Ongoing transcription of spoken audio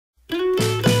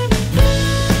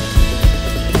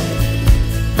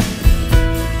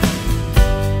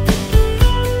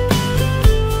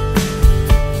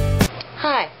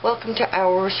welcome to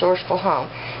our resourceful home.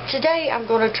 Today I'm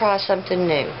going to try something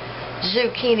new.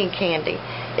 Zucchini candy.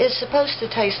 It's supposed to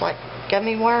taste like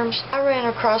gummy worms. I ran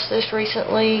across this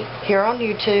recently here on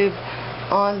YouTube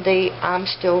on the I'm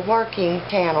Still Working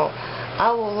channel.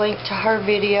 I will link to her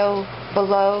video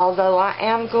below, although I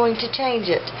am going to change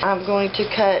it. I'm going to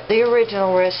cut the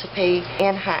original recipe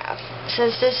in half.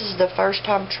 Since this is the first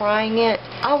time trying it,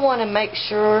 I want to make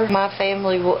sure my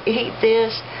family will eat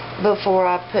this before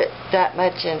I put that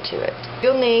much into it.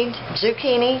 You'll need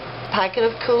zucchini, a packet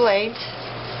of kool-aid,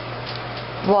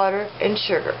 water, and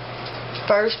sugar.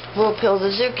 First, we'll peel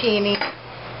the zucchini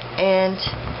and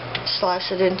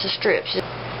slice it into strips.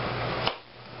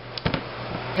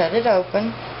 Cut it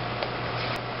open,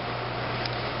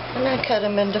 and I cut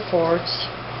them into fourths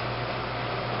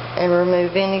and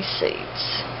remove any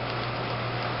seeds.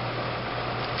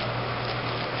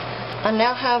 I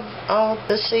now have all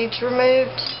the seeds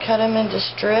removed, cut them into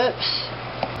strips,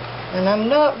 and I'm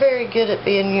not very good at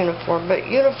being uniform, but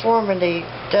uniformity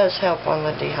does help on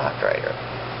the dehydrator.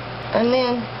 And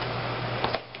then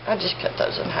I just cut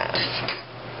those in half.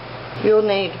 You'll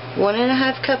need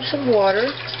 1.5 cups of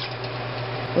water,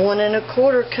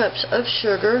 1.25 cups of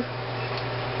sugar,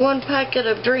 1 packet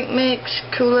of drink mix,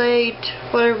 Kool-Aid,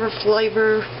 whatever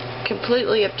flavor,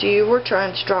 completely up to you. We're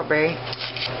trying strawberry.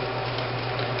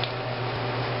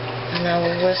 And I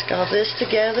will whisk all this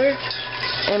together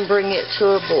and bring it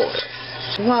to a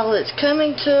boil. While it's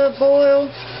coming to a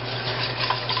boil,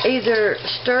 either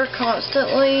stir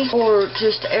constantly or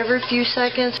just every few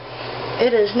seconds.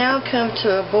 It has now come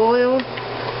to a boil,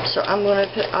 so I'm going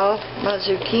to put all my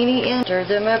zucchini in, stir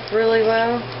them up really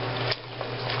well.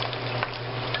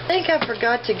 I think I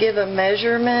forgot to give a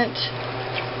measurement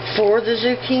for the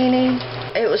zucchini.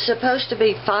 It was supposed to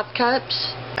be 5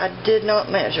 cups. I did not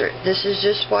measure it. This is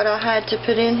just what I had to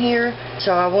put in here,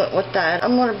 so I went with that.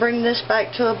 I'm going to bring this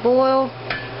back to a boil,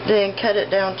 then cut it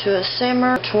down to a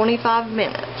simmer for 25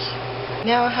 minutes.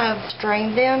 Now I have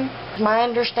strained them. My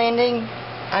understanding,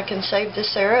 I can save the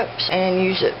syrups and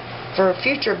use it for a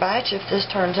future batch if this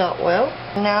turns out well.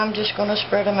 Now I'm just going to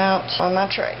spread them out on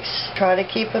my trays. Try to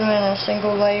keep them in a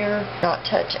single layer, not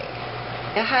touching.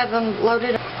 I have them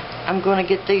loaded. I'm going to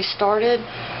get these started.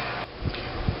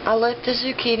 I let the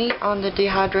zucchini on the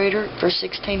dehydrator for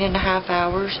 16.5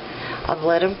 hours. I've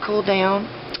let them cool down.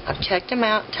 I've checked them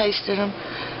out, tasted them.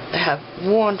 They have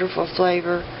wonderful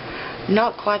flavor.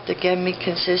 Not quite the gummy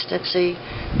consistency,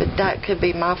 but that could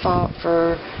be my fault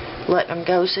for letting them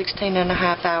go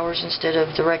 16.5 hours instead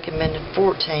of the recommended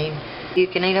 14. You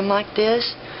can eat them like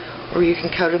this, or you can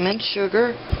coat them in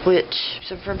sugar, which keeps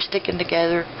them from sticking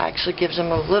together, actually gives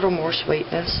them a little more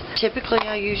sweetness. Typically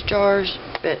I use jars,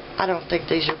 but I don't think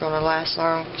these are going to last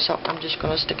long, so I'm just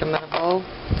going to stick them in a bowl.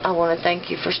 I want to thank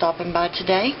you for stopping by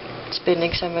today,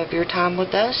 spending some of your time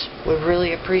with us. We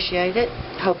really appreciate it.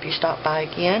 Hope you stop by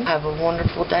again. Have a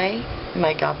wonderful day.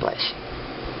 May God bless you.